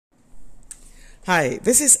Hi,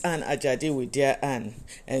 this is Anne Ajadi with Dear Anne,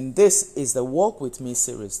 and this is the Walk With Me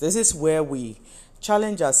series. This is where we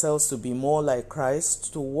challenge ourselves to be more like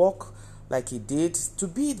Christ, to walk like He did, to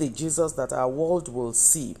be the Jesus that our world will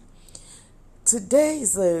see. Today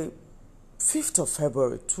is the 5th of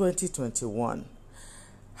February 2021.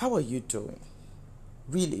 How are you doing?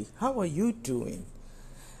 Really, how are you doing?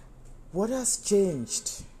 What has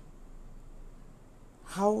changed?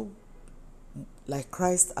 How like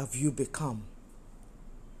Christ have you become?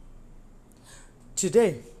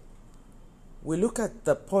 Today, we look at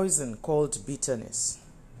the poison called bitterness.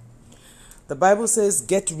 The Bible says,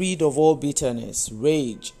 get rid of all bitterness,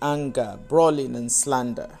 rage, anger, brawling, and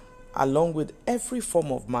slander, along with every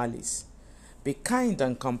form of malice. Be kind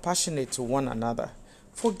and compassionate to one another,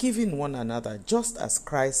 forgiving one another, just as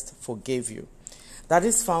Christ forgave you. That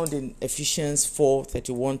is found in Ephesians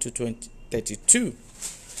 4:31 to 32.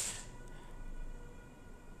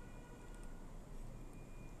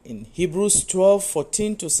 In Hebrews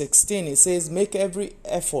 12:14 to 16, it says, make every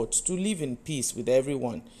effort to live in peace with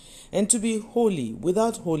everyone and to be holy.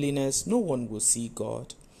 Without holiness, no one will see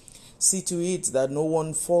God. See to it that no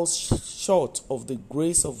one falls short of the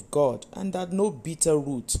grace of God, and that no bitter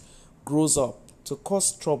root grows up to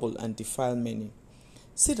cause trouble and defile many.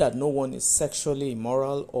 See that no one is sexually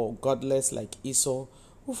immoral or godless like Esau,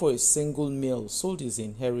 who for a single meal sold his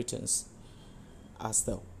inheritance as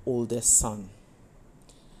the oldest son.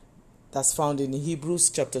 That's found in Hebrews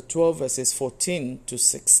chapter 12, verses 14 to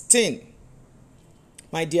 16.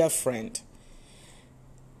 My dear friend,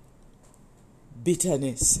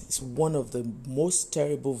 bitterness is one of the most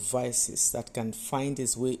terrible vices that can find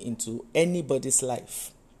its way into anybody's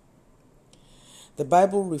life. The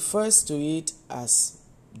Bible refers to it as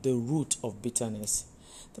the root of bitterness.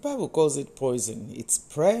 The Bible calls it poison. It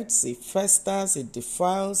spreads, it festers, it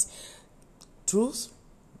defiles. Truth?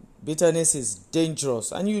 Bitterness is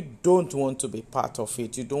dangerous, and you don't want to be part of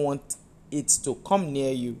it. You don't want it to come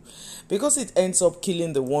near you, because it ends up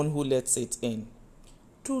killing the one who lets it in.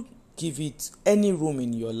 Don't give it any room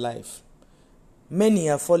in your life. Many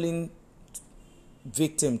are falling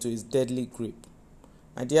victim to its deadly grip,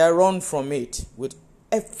 and they are run from it with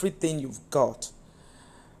everything you've got.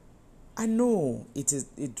 I know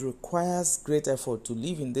it requires great effort to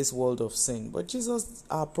live in this world of sin, but Jesus,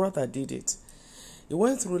 our brother, did it. He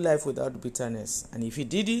went through life without bitterness, and if he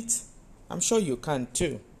did it, I'm sure you can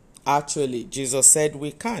too. Actually, Jesus said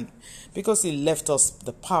we can, because he left us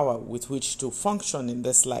the power with which to function in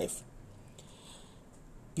this life.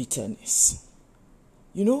 Bitterness.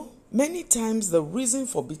 Many times the reason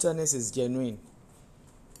for bitterness is genuine,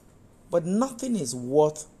 but nothing is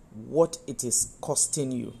worth what it is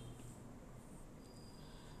costing you.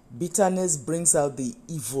 Bitterness brings out the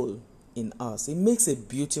evil in us. It makes a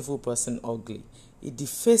beautiful person ugly. It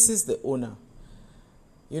defaces the owner.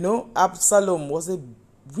 Absalom was a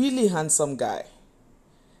really handsome guy,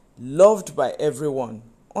 loved by everyone,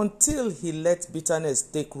 until he let bitterness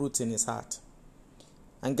take root in his heart.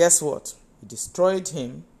 And guess what? It destroyed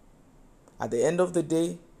him. At the end of the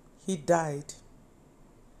day, he died.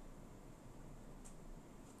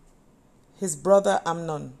 His brother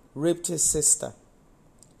Amnon raped his sister.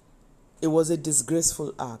 It was a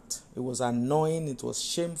disgraceful act. It was annoying. It was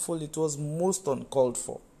shameful. It was most uncalled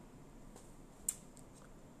for.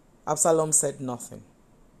 Absalom said nothing.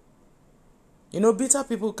 Bitter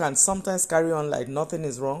people can sometimes carry on like nothing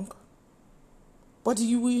is wrong. But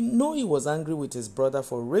you will know he was angry with his brother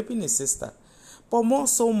for raping his sister, but more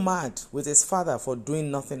so mad with his father for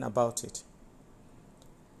doing nothing about it.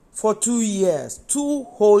 For 2 years, 2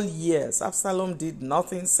 whole years, Absalom did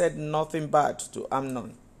nothing, said nothing bad to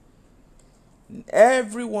Amnon.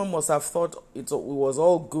 Everyone must have thought it was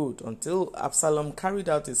all good until Absalom carried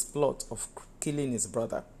out his plot of killing his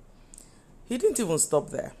brother. He didn't even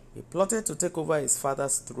stop there. He plotted to take over his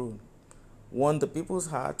father's throne, won the people's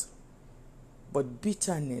heart. But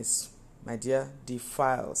bitterness, my dear,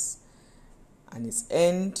 defiles, and its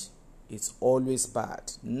end is always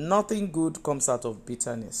bad. Nothing good comes out of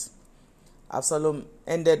bitterness. Absalom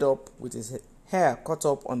ended up with his hair cut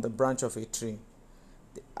up on the branch of a tree,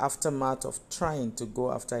 the aftermath of trying to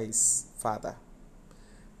go after his father.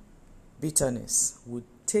 Bitterness would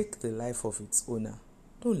take the life of its owner.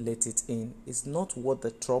 Don't let it in. It's not worth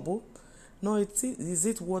the trouble, nor is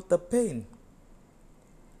it worth the pain.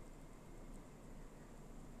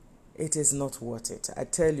 It is not worth it. I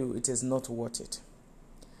tell you, it is not worth it.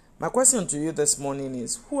 My question to you this morning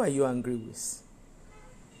is, who are you angry with?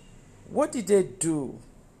 What did they do?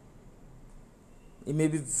 It may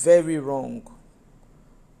be very wrong,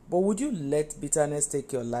 but would you let bitterness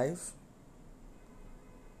take your life?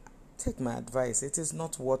 Take my advice. It is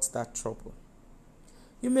not worth that trouble.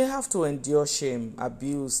 You may have to endure shame,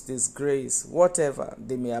 abuse, disgrace, whatever.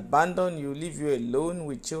 They may abandon you, leave you alone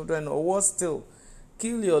with children, or worse still,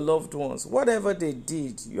 kill your loved ones. Whatever they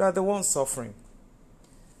did, you are the one suffering.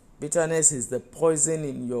 Bitterness is the poison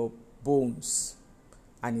in your bones,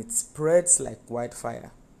 and it spreads like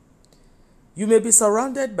wildfire. You may be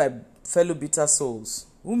surrounded by fellow bitter souls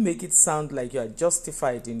who make it sound like you are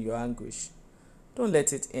justified in your anguish. Don't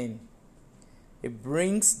let it in. It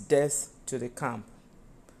brings death to the camp.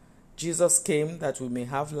 Jesus came that we may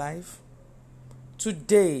have life.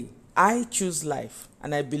 Today, I choose life,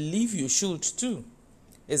 and I believe you should too.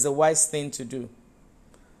 It's a wise thing to do.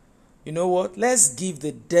 You know what? Let's give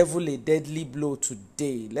the devil a deadly blow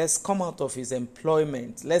today. Let's come out of his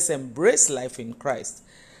employment. Let's embrace life in Christ.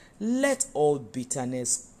 Let all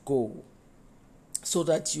bitterness go so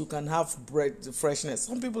that you can have freshness.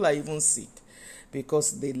 Some people are even sick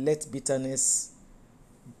because they let bitterness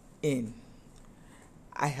in.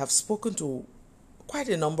 I have spoken to quite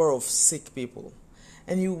a number of sick people,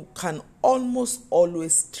 and you can almost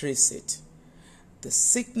always trace it. The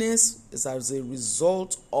sickness is as a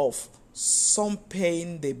result of some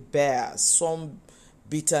pain they bear, some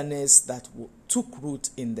bitterness that took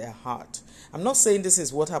root in their heart. I'm not saying this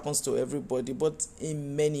is what happens to everybody, but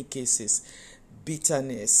in many cases,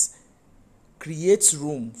 bitterness creates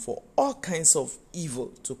room for all kinds of evil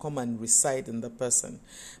to come and reside in the person.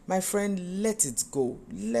 My friend, let it go.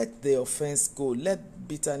 Let the offense go. Let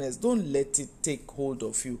bitterness, don't let it take hold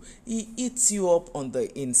of you. It eats you up on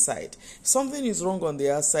the inside. If something is wrong on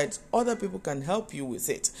the outside, other people can help you with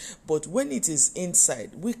it. But when it is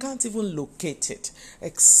inside, we can't even locate it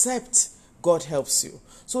except God helps you.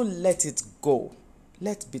 So let it go.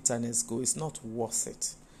 Let bitterness go. It's not worth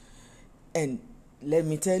it. And let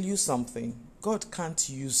me tell you something. God can't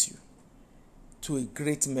use you to a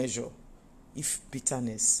great measure if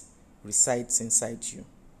bitterness resides inside you.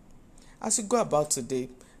 As you go about today,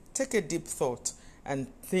 take a deep thought and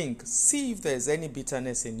think, see if there is any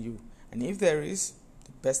bitterness in you. And if there is,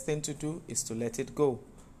 the best thing to do is to let it go.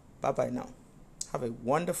 Bye-bye now. Have a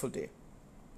wonderful day.